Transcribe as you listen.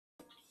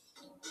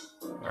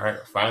Alright,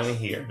 we're finally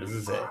here. This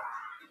is it.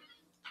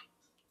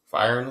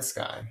 Fire in the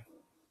sky.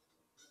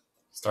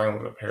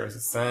 Starting with a Paris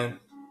ascent.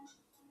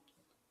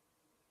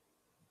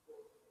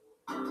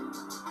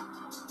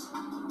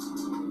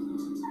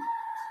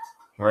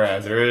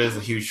 Whereas there is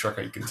a huge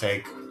shortcut you can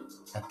take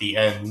at the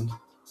end.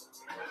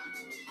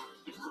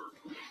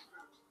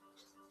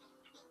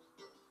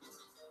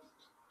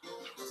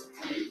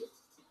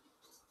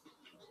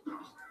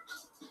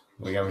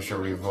 We gotta make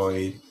sure we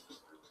avoid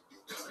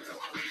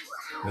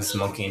this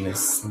monkey and his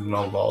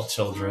snowball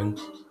children.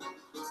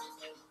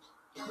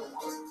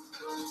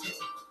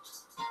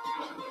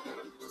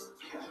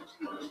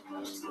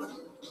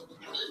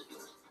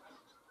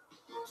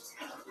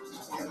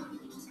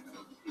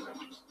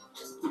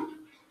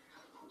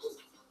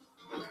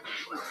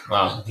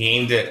 Wow, he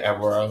aimed it at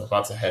where I was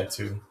about to head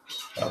to.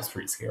 That was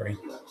pretty scary.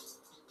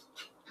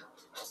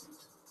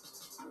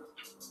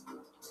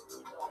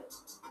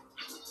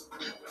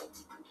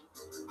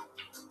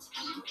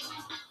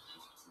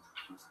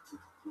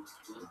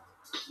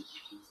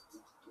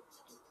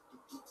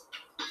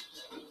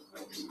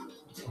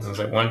 There's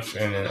like one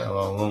and a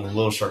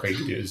little shortcut you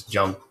can do is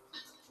jump,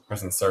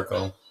 pressing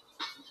circle.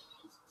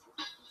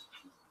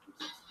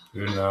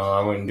 Even though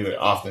I wouldn't do it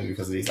often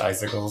because of these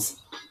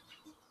icicles.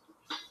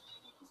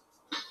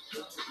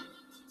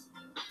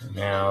 And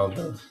now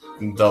the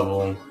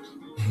double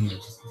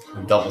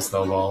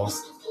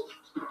snowballs.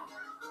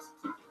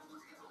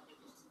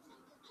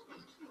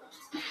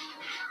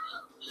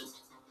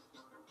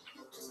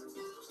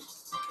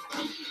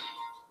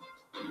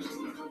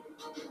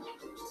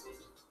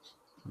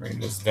 Bring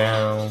this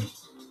down.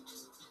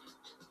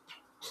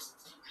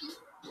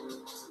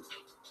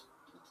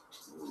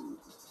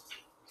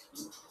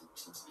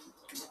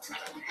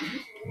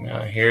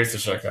 Now here's the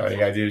shortcut. All you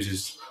gotta do is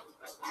just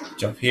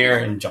jump here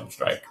and jump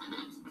strike.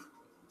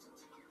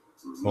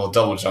 Well,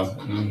 double jump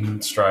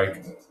and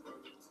strike.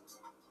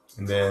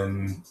 And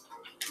then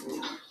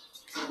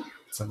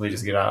simply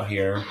just get out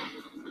here.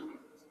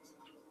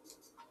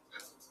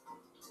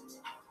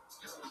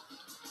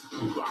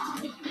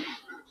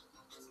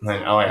 And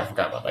then, oh yeah, I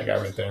forgot about that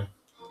guy right there.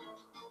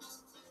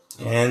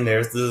 And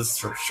there's the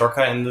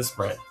shortcut in the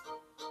sprint.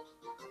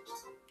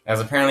 As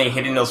apparently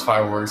hitting those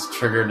fireworks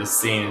triggered the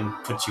scene and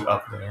put you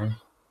up there.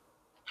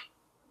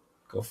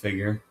 Go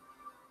figure.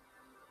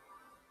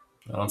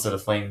 Onto the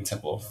Flame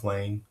Temple of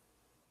Flame.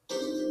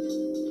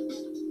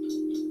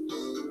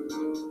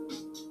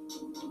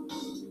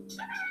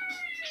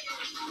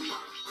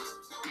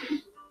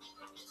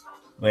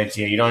 Which,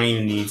 yeah, you don't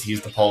even need to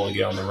use the pole to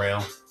get on the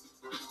rail.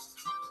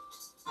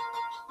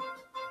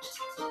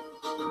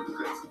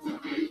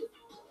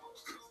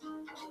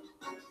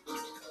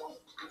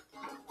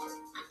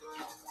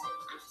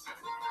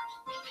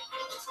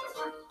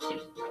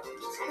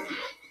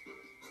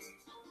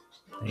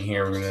 And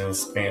here we're going to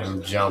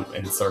spam jump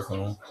and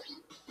circle.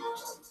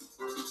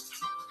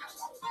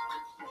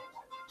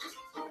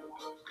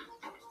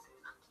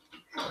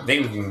 I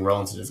think we can roll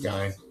into this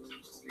guy.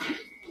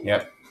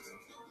 Yep.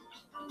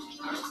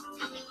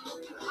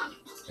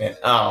 And,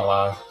 oh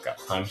wow, got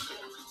punched.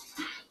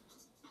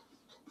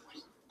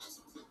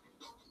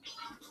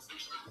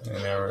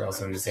 And now we're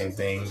also doing the same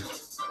thing.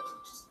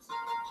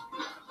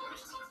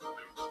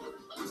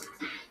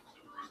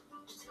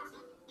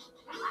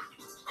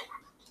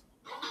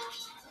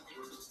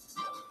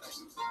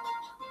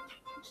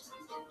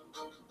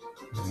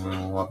 And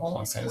we'll walk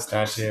alongside the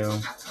statue.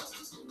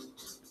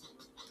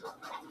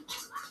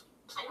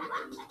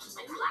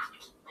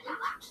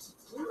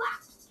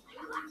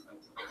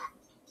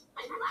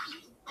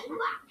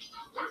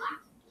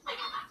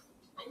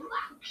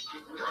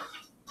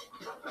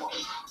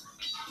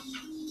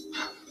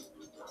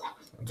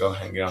 Go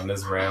ahead and get on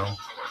this rail.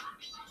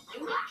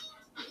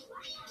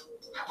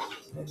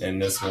 And then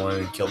this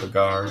one, kill the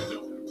guard.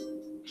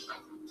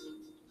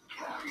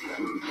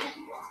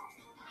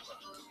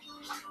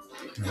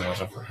 And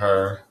watch out for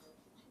her.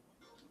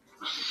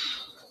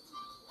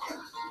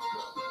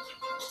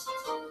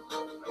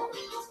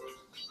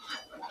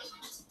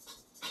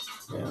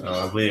 Yeah,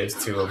 I believe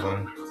there's two of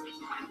them.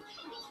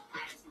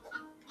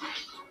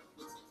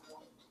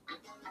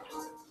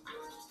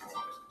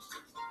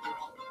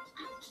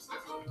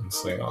 And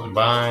swing on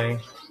by.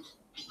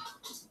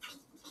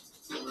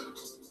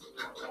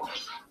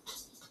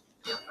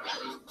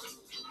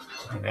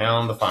 And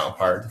now the final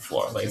part, the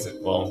floor laser.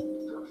 Well,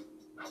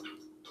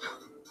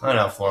 I don't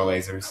know, floor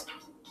lasers.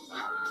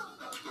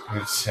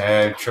 Which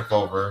I trip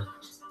over.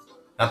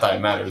 Not that it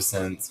matters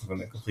since I'm going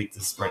to complete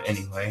this sprint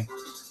anyway.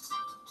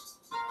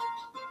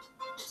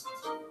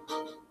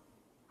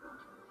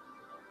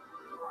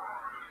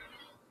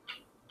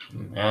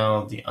 And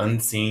now the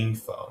unseen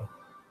foe.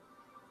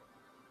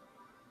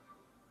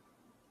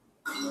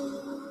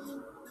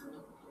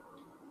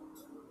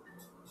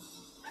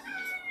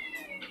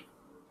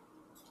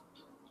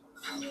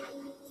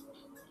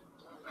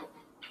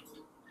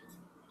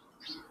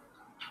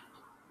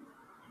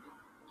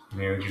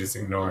 Maybe we can just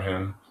ignore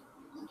him.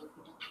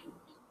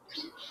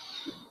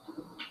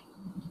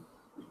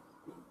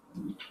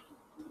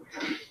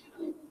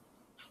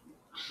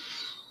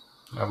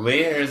 I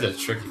believe there's a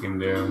trick you can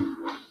do.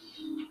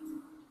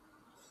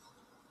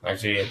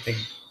 Actually, I think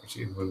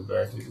it would be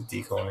better to do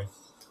decoy.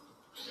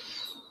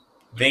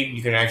 I think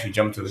you can actually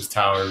jump to this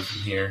tower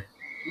from here.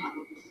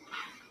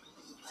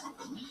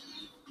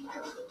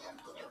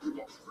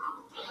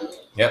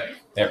 Yep,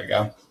 there we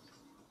go.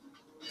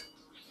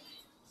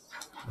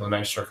 A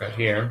nice shortcut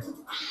here.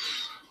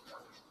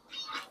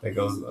 That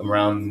goes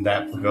around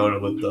that pagoda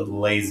with the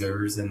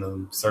lasers and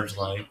the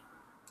searchlight.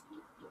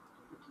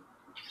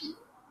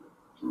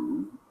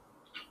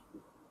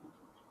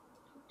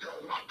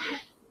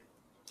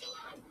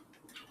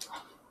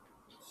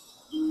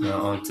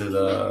 Now onto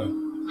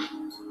the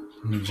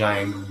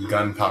giant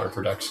gunpowder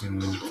production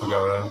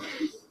pagoda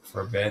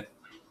for a bit.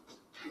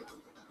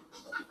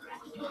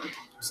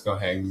 Just go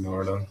ahead and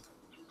ignore them.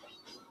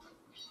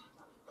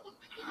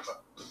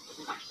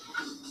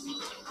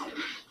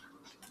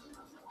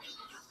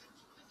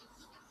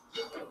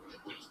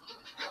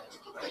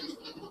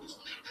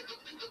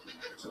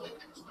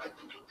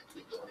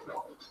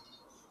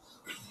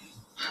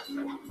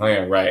 Oh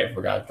yeah, right, I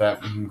forgot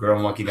that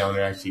girl monkey down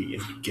there actually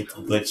gets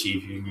glitchy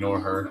if you ignore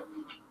her.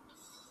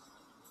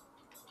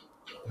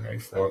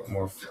 Alright,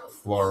 more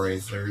floor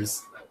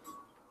raisers.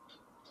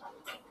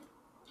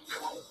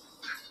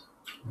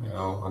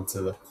 Now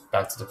onto the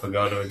back to the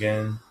pagoda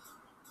again.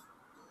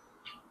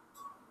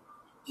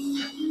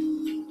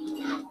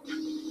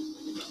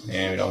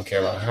 And we don't care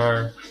about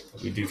her,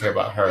 but we do care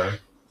about her.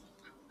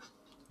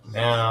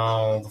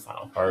 Now the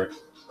final part.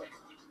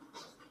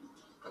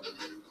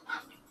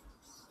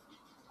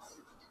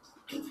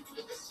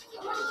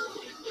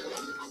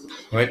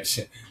 Which,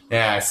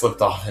 yeah, I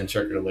slipped off and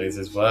triggered the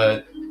lasers,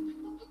 but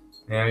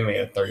yeah, we made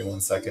it 31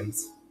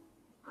 seconds.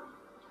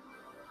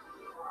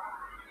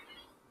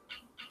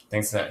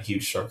 Thanks to that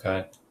huge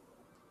shortcut.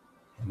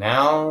 And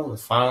now the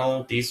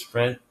final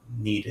D-sprint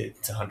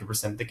needed to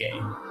 100% the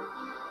game.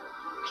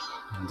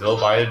 And go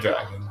by the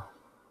dragon.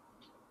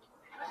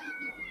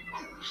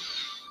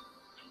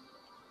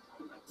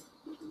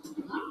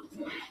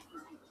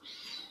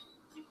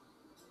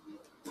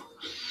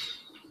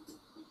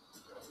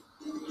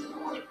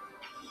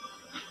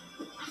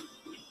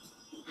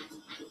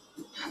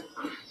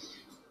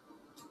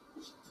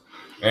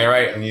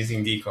 Alright, I'm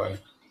using decoy.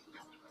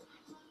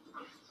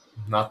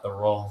 Not the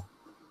roll.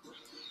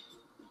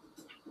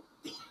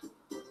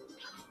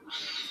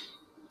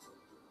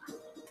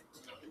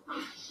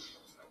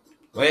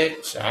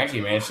 Which I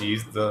actually managed to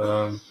use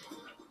the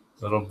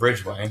little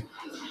bridgeway.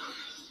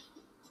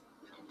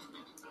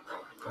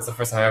 That's the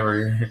first time I've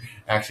ever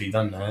actually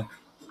done that.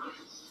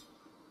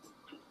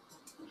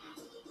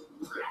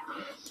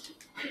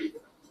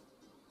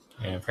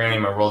 And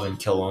apparently my roll didn't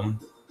kill him.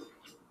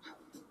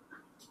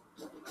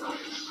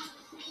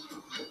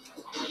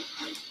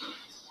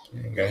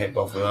 And got hit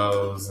both of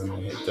those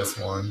and hit this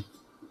one.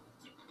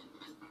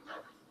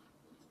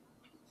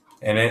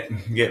 And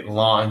it get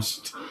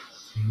launched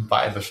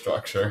by the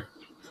structure.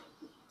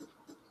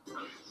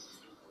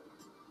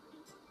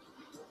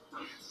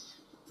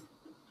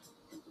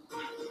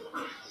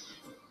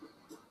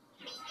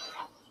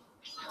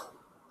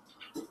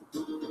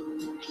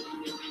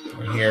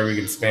 And here we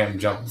can spam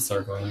jump and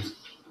circling.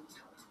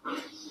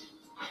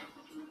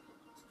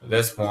 For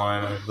this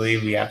one, I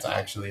believe we have to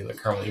actually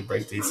currently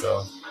break these,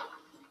 so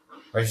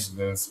we're just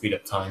going to speed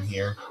up time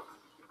here.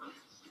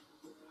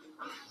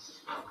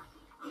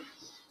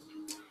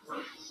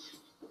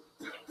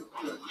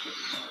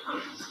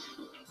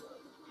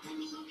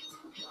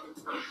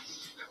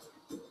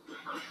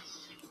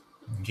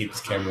 Keep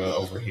this camera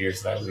over here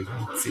so that we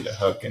can see the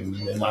hook and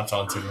then latch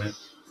onto it.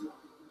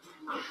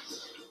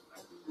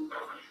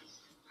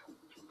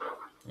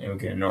 And we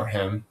can ignore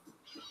him.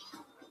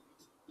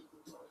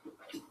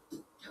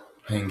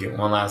 And get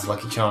one last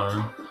lucky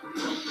charm.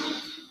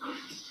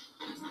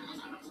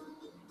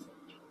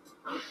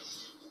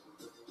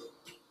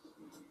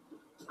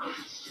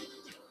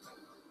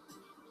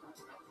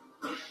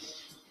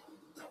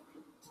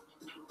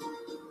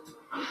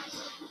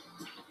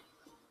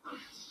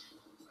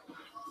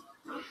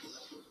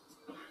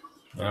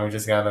 Now we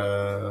just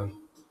gotta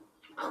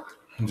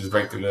just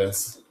break through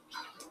this.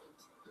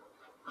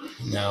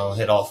 Now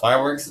hit all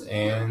fireworks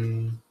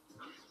and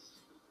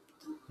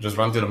just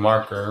run through the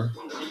marker.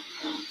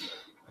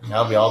 And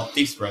that'll be all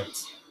thief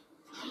sprints.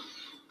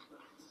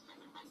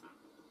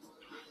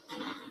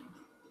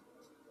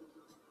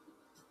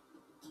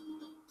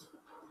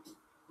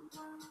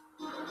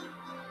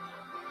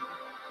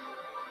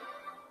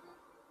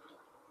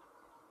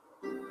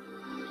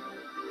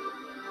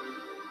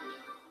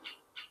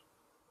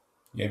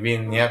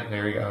 Yep,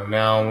 there we go.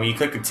 Now, when you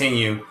click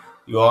continue,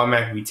 you will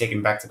automatically be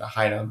taken back to the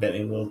hideout.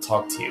 Bentley will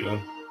talk to you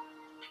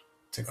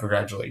to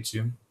congratulate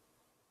you.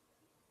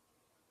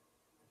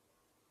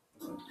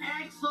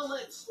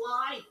 Excellent,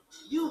 Sly!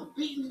 You've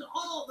beaten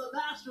all the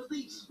Master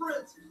League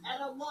sprints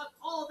and unlocked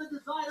all the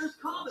designers'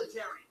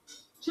 commentary.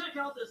 Check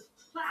out this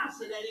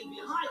fascinating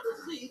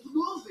behind-the-scenes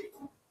movie.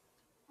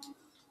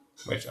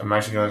 Which I'm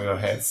actually going to go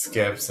ahead and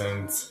skip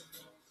since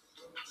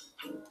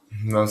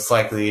most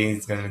likely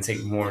it's going to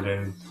take more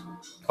than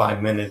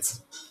 5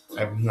 minutes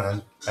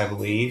I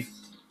believe.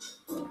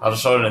 I'll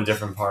just show it in a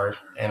different part,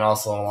 and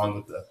also along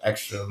with the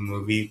extra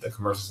movie, the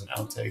commercials and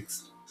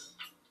outtakes.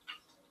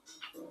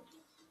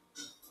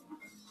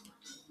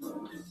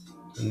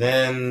 And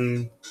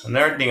then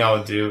another thing I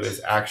would do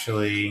is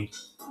actually,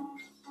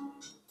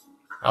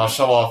 I'll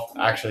show off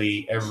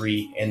actually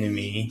every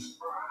enemy.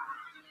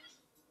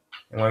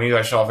 And what I mean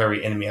by show off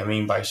every enemy, I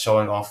mean by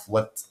showing off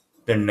what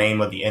the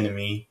name of the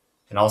enemy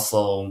and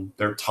also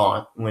their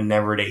taunt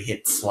whenever they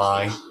hit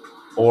Sly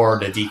or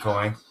the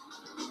decoy.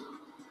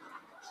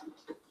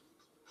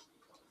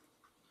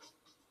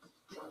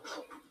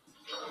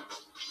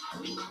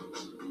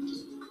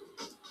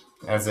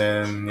 As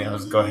in,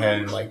 just go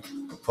ahead and like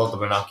pull up the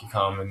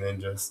Monokicom and then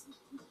just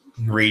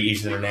read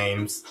each of their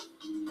names.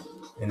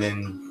 And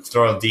then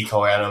throw a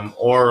decoy at them,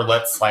 or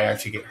let Sly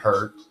actually get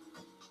hurt.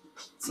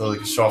 So they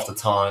can show off the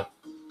taunt.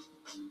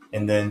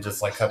 And then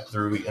just like cut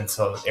through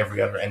until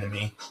every other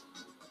enemy.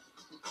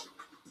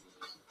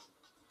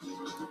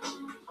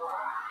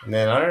 And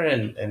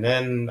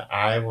then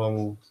I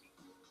will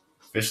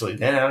officially.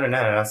 Then other than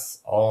that,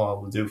 that's all I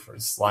will do for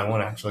Sly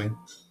 1 actually.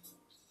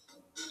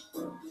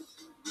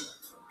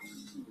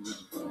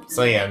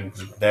 So yeah,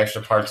 the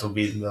extra parts will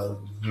be the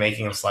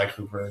making of Sly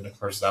Cooper, the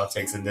first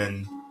outtakes, and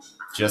then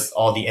just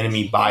all the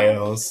enemy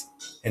bios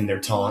and their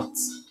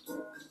taunts.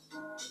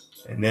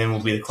 And then will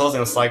be the closing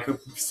of Sly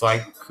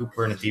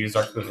Cooper and the Thieves'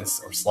 Dark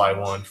Witness, or Sly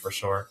 1 for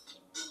short.